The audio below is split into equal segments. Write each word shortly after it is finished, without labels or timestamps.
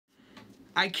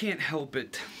I can't help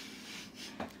it.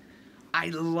 I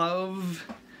love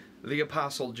the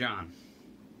Apostle John.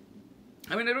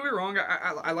 I mean, don't get me wrong,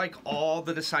 I like all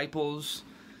the disciples,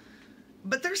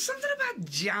 but there's something about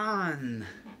John.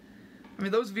 I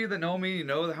mean, those of you that know me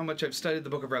know how much I've studied the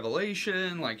book of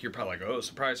Revelation. Like, you're probably like, oh,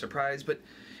 surprise, surprise. But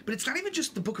it's not even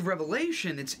just the book of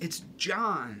Revelation, it's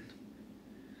John.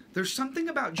 There's something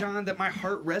about John that my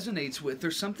heart resonates with.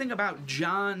 There's something about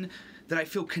John that I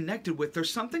feel connected with.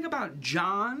 There's something about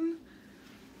John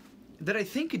that I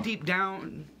think deep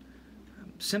down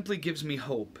simply gives me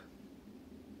hope.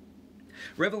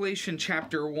 Revelation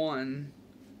chapter 1,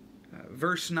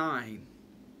 verse 9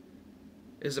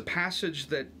 is a passage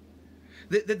that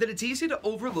it's easy to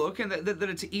overlook and that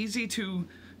it's easy to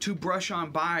brush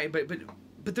on by,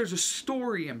 but there's a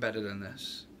story embedded in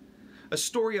this. A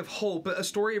story of hope, a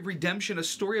story of redemption, a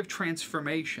story of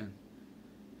transformation.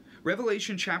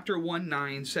 Revelation chapter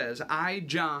 1:9 says, I,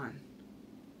 John,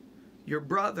 your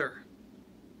brother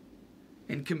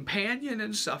and companion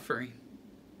in suffering,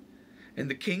 in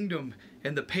the kingdom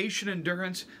and the patient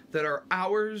endurance that are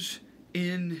ours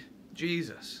in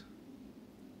Jesus.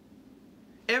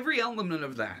 Every element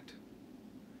of that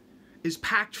is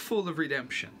packed full of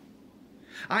redemption.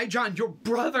 I, John, your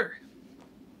brother,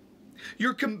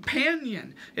 your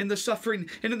companion in the suffering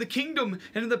and in the kingdom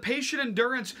and in the patient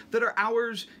endurance that are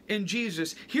ours in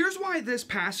Jesus. Here's why this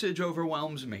passage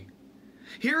overwhelms me.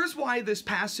 Here's why this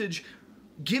passage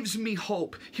gives me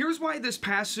hope. Here's why this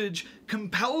passage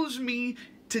compels me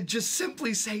to just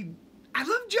simply say, I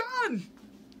love John.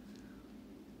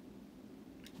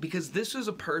 Because this is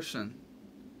a person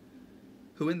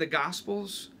who in the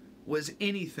Gospels was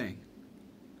anything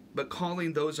but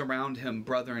calling those around him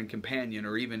brother and companion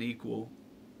or even equal.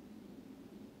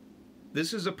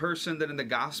 This is a person that in the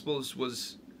Gospels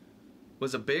was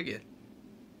a bigot,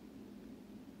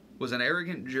 was an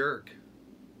arrogant jerk.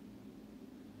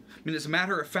 I mean, as a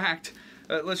matter of fact,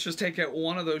 let's just take out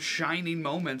one of those shining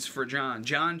moments for John.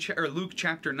 Luke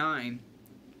chapter 9,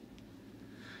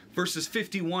 verses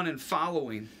 51 and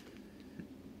following.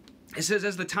 It says,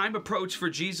 as the time approached for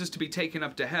Jesus to be taken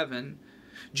up to heaven,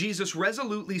 Jesus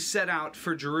resolutely set out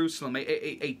for Jerusalem,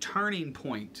 a turning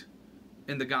point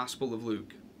in the Gospel of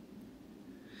Luke.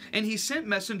 And he sent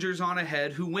messengers on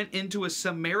ahead who went into a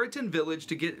Samaritan village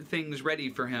to get things ready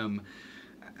for him.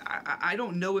 I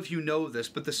don't know if you know this,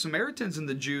 but the Samaritans and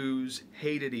the Jews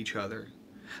hated each other.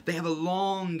 They have a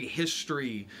long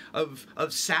history of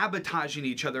sabotaging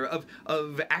each other,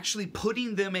 of actually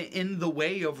putting them in the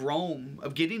way of Rome,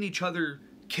 of getting each other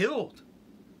killed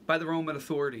by the Roman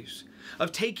authorities,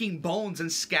 of taking bones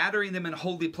and scattering them in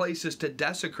holy places to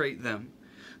desecrate them.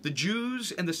 The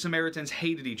Jews and the Samaritans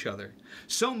hated each other,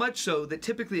 so much so that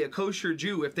typically a kosher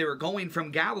Jew, if they were going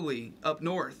from Galilee up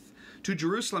north to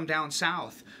Jerusalem down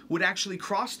south, would actually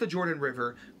cross the Jordan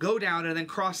River, go down, and then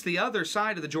cross the other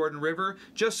side of the Jordan River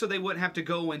just so they wouldn't have to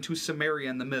go into Samaria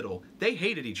in the middle. They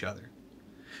hated each other.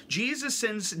 Jesus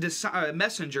sends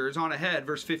messengers on ahead,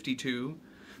 verse 52,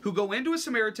 who go into a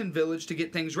Samaritan village to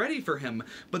get things ready for him,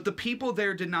 but the people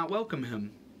there did not welcome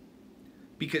him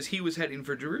because he was heading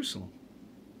for Jerusalem.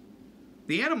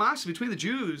 The animosity between the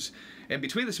Jews and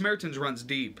between the Samaritans runs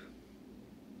deep.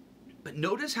 But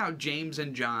notice how James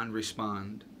and John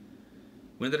respond.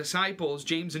 When the disciples,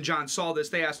 James and John, saw this,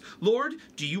 they asked, Lord,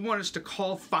 do you want us to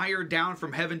call fire down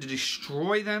from heaven to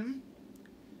destroy them?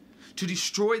 To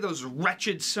destroy those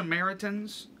wretched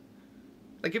Samaritans?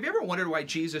 Like, have you ever wondered why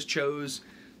Jesus chose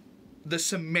the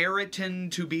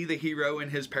Samaritan to be the hero in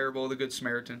his parable of the Good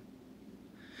Samaritan?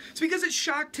 It's because it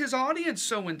shocked his audience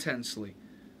so intensely.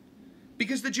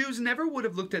 Because the Jews never would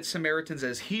have looked at Samaritans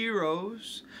as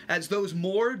heroes, as those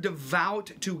more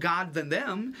devout to God than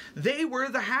them. They were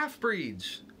the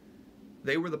half-breeds.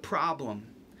 They were the problem.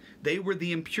 They were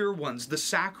the impure ones, the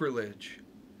sacrilege.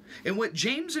 And what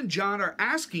James and John are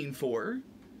asking for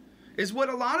is what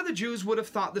a lot of the Jews would have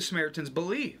thought the Samaritans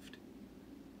believed.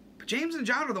 But James and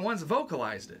John are the ones that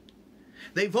vocalized it.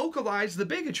 They vocalized the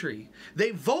bigotry.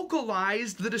 They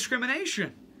vocalized the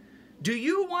discrimination. Do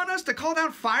you want us to call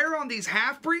down fire on these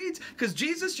half-breeds? Because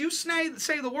Jesus, you say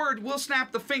the word, we'll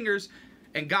snap the fingers,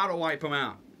 and God will wipe them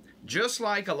out. Just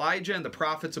like Elijah and the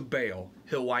prophets of Baal,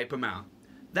 he'll wipe them out.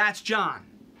 That's John.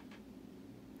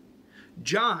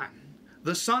 John,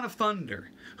 the son of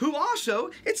thunder, who also,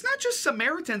 it's not just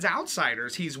Samaritans,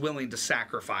 outsiders, he's willing to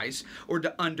sacrifice or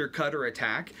to undercut or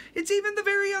attack. It's even the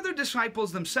very other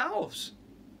disciples themselves.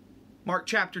 Mark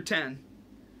chapter 10.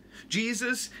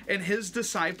 Jesus and his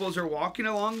disciples are walking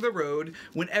along the road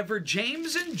whenever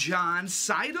James and John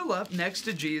sidle up next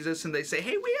to Jesus and they say,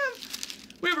 hey, we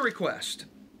have a request.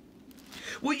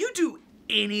 Will you do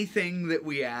anything that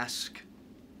we ask?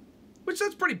 Which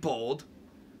that's pretty bold.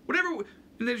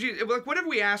 Whatever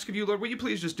we ask of you, Lord, will you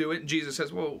please just do it? And Jesus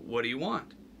says, well, what do you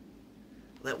want?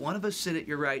 Let one of us sit at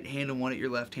your right hand and one at your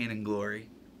left hand in glory.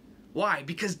 Why?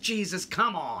 Because Jesus,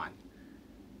 come on.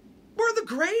 We're the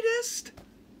greatest.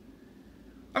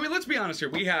 I mean, let's be honest here.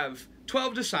 We have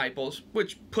 12 disciples,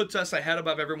 which puts us ahead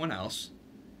above everyone else.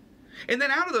 And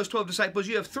then out of those 12 disciples,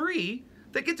 you have 3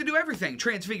 that get to do everything.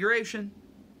 Transfiguration,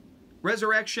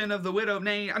 resurrection of the widow of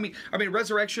Nain. I mean,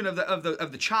 resurrection of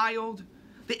the child.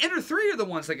 The inner 3 are the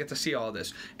ones that get to see all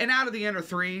this. And out of the inner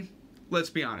 3, let's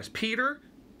be honest. Peter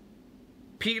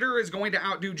is going to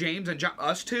outdo James and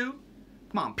us 2.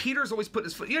 Come on, Peter's always put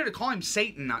his foot. You had to call him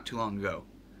Satan not too long ago.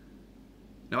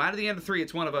 No, out of the inner 3,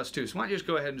 it's one of us 2. So why don't you just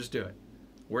go ahead and just do it?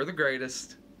 We're the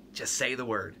greatest. Just say the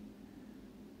word.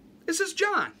 This is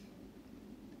John,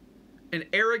 an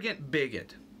arrogant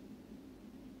bigot.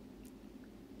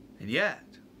 And yet,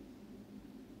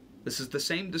 this is the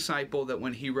same disciple that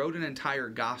when he wrote an entire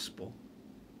gospel,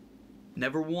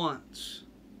 never once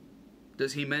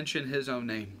does he mention his own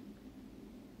name.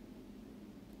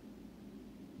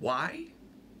 Why?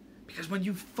 Because when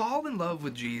you fall in love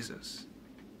with Jesus,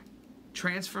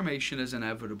 transformation is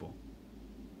inevitable.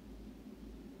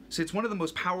 See, it's one of the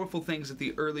most powerful things that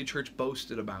the early church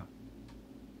boasted about.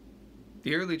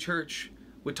 The early church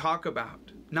would talk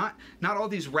about not all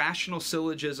these rational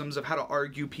syllogisms of how to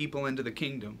argue people into the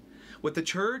kingdom. What the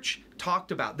church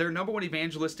talked about, their number one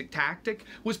evangelistic tactic,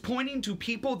 was pointing to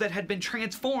people that had been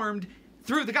transformed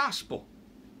through the gospel.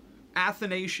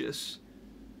 Athanasius,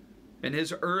 in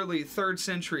his early 3rd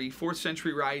century, 4th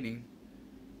century writing,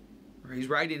 where he's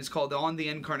writing, it's called On the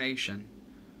Incarnation.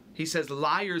 He says,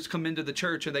 liars come into the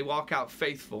church and they walk out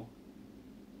faithful.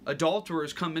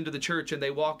 Adulterers come into the church and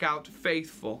they walk out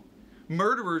faithful.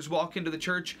 Murderers walk into the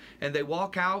church and they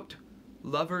walk out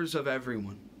lovers of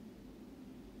everyone.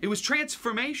 It was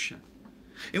transformation.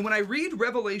 And when I read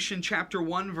Revelation chapter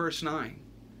 1, verse 9,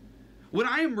 what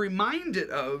I am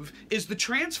reminded of is the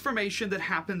transformation that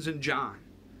happens in John.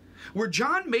 Where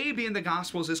John may be in the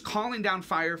Gospels is calling down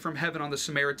fire from heaven on the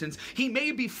Samaritans. He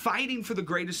may be fighting for the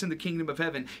greatest in the kingdom of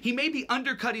heaven. He may be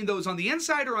undercutting those on the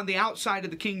inside or on the outside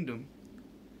of the kingdom.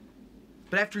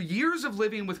 But after years of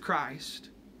living with Christ,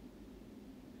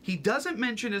 he doesn't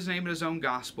mention his name in his own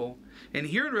gospel. And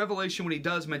here in Revelation, when he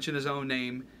does mention his own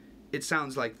name, it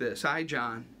sounds like this. I,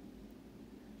 John,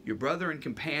 your brother and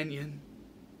companion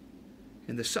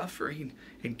in the suffering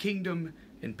and kingdom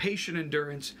and patient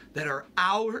endurance that are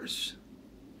ours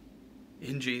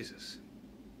in Jesus.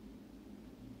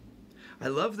 I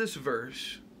love this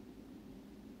verse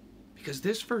because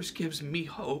this verse gives me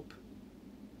hope.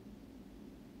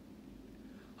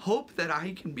 Hope that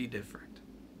I can be different.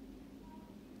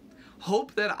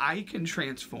 Hope that I can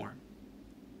transform.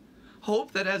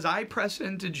 Hope that as I press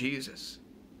into Jesus,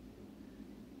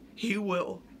 He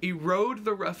will erode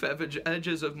the rough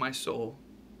edges of my soul.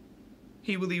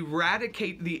 He will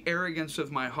eradicate the arrogance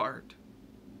of my heart.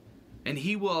 And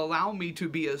He will allow me to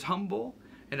be as humble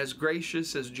and as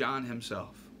gracious as John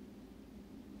himself.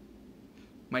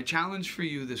 My challenge for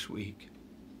you this week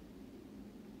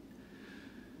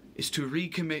is to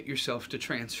recommit yourself to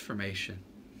transformation.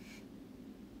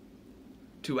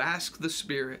 To ask the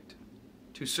Spirit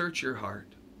to search your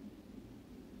heart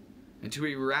and to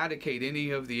eradicate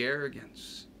any of the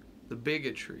arrogance, the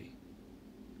bigotry,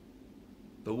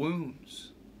 the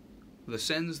wounds, the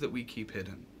sins that we keep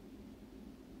hidden,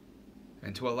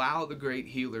 and to allow the great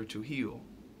healer to heal.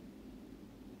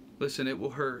 Listen, it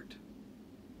will hurt,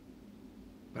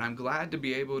 but I'm glad to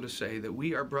be able to say that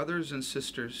we are brothers and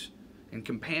sisters and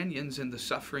companions in the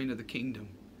suffering of the kingdom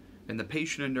and the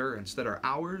patient endurance that are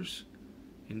ours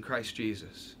in Christ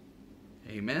Jesus.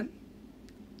 Amen.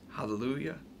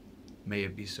 Hallelujah. May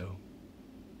it be so.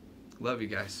 Love you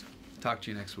guys. Talk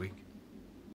to you next week.